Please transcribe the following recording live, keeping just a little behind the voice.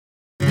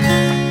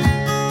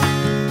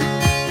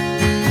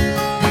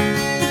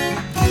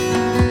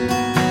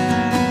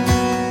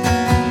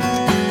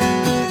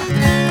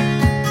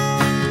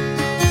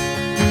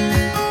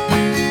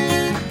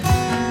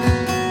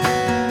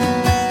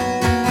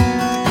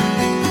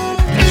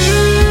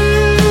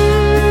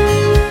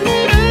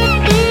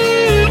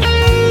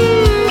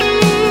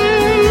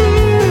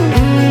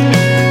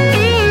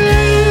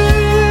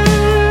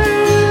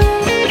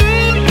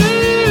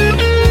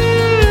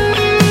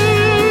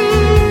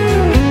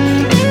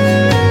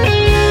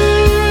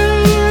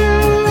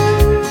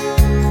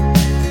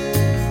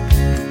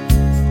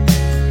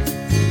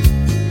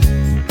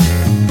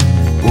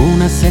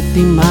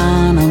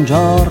settimana, un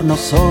giorno,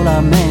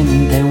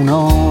 solamente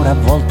un'ora, a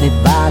volte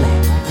vale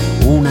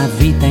una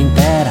vita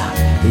intera.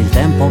 Il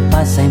tempo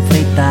passa in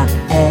fretta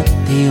e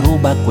ti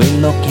ruba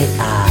quello che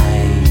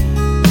hai.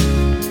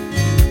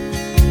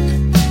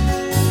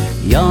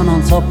 Io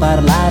non so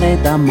parlare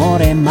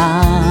d'amore,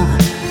 ma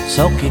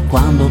so che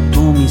quando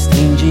tu mi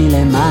stringi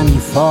le mani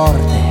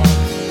forte,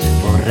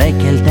 vorrei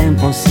che il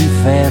tempo si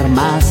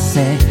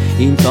fermasse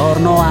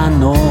intorno a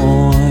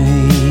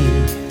noi.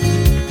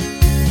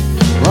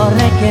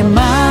 Vorrei che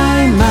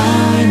mai,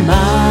 mai,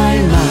 mai,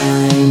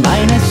 mai,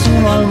 mai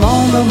nessuno al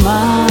mondo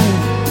mai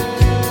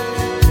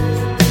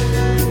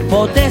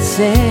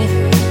potesse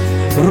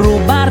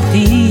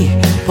rubarti,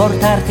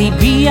 portarti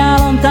via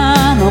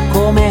lontano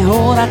come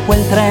ora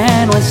quel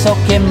treno. E so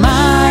che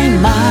mai,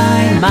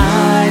 mai,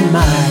 mai,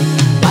 mai,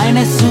 mai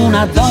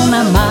nessuna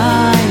donna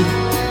mai,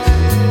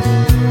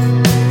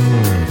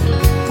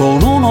 con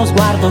uno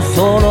sguardo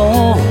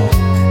solo,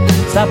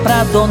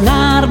 saprà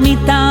donarmi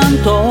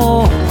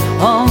tanto.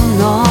 Oh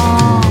no.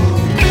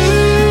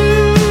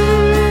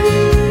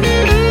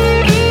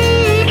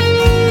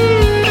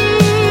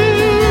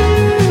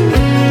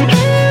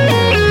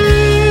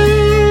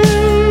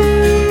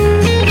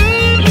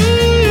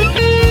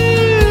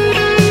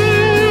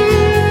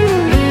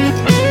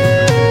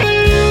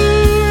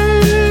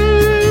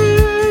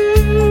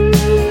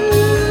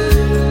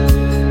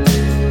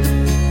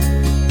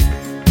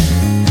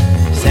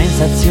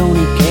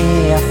 Sensazioni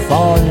che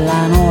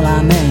affollano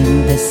la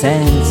mente,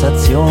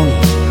 sensazioni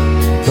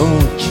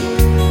dolci,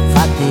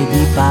 fatte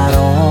di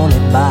parole,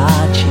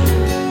 baci,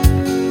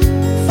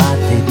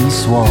 fatte di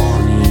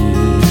suoni.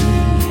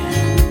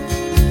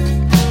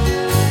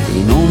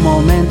 In un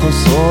momento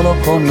solo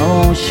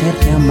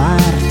conoscerti,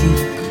 amarti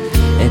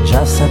e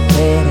già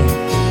sapere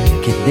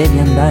che devi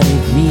andare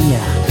via,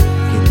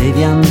 che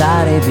devi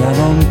andare via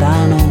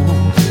lontano,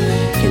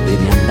 che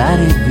devi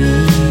andare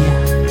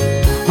via.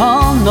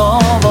 Oh no,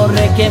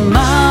 vorrei che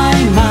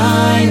mai,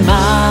 mai,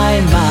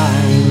 mai,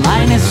 mai,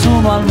 mai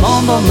nessuno al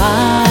mondo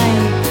mai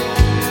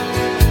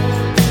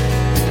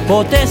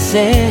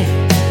potesse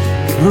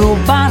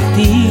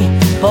rubarti,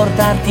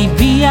 portarti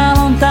via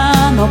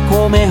lontano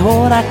come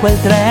ora quel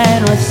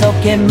treno. E so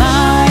che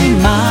mai,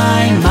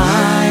 mai,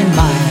 mai,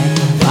 mai,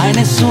 mai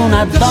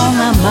nessuna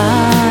donna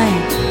mai,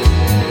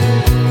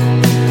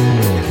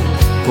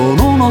 con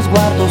uno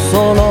sguardo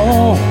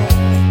solo,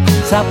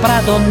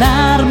 saprà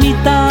donarmi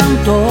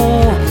tanto.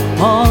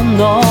 Oh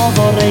no,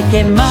 vorrei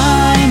che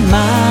mai,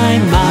 mai,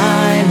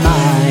 mai,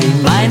 mai,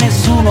 mai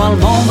nessuno al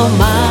mondo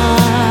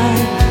mai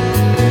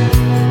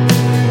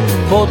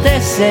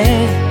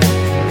potesse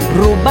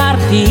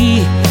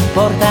rubarti,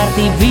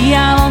 portarti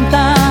via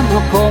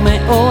lontano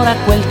come ora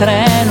quel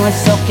treno. E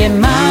so che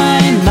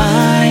mai,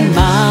 mai,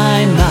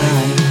 mai,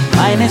 mai,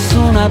 mai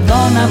nessuna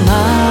donna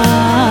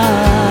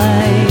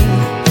mai,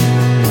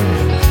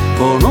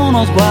 con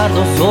uno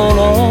sguardo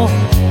solo,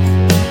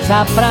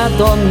 saprà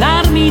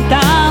donarmi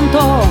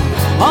tanto.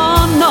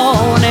 Oh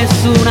no,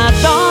 nessuna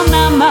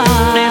donna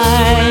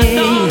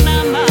mai,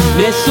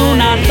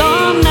 nessuna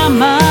donna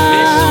mai.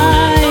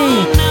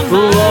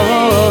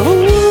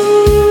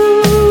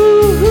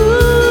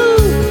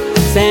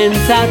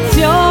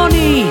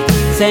 Sensazioni,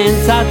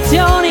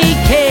 sensazioni.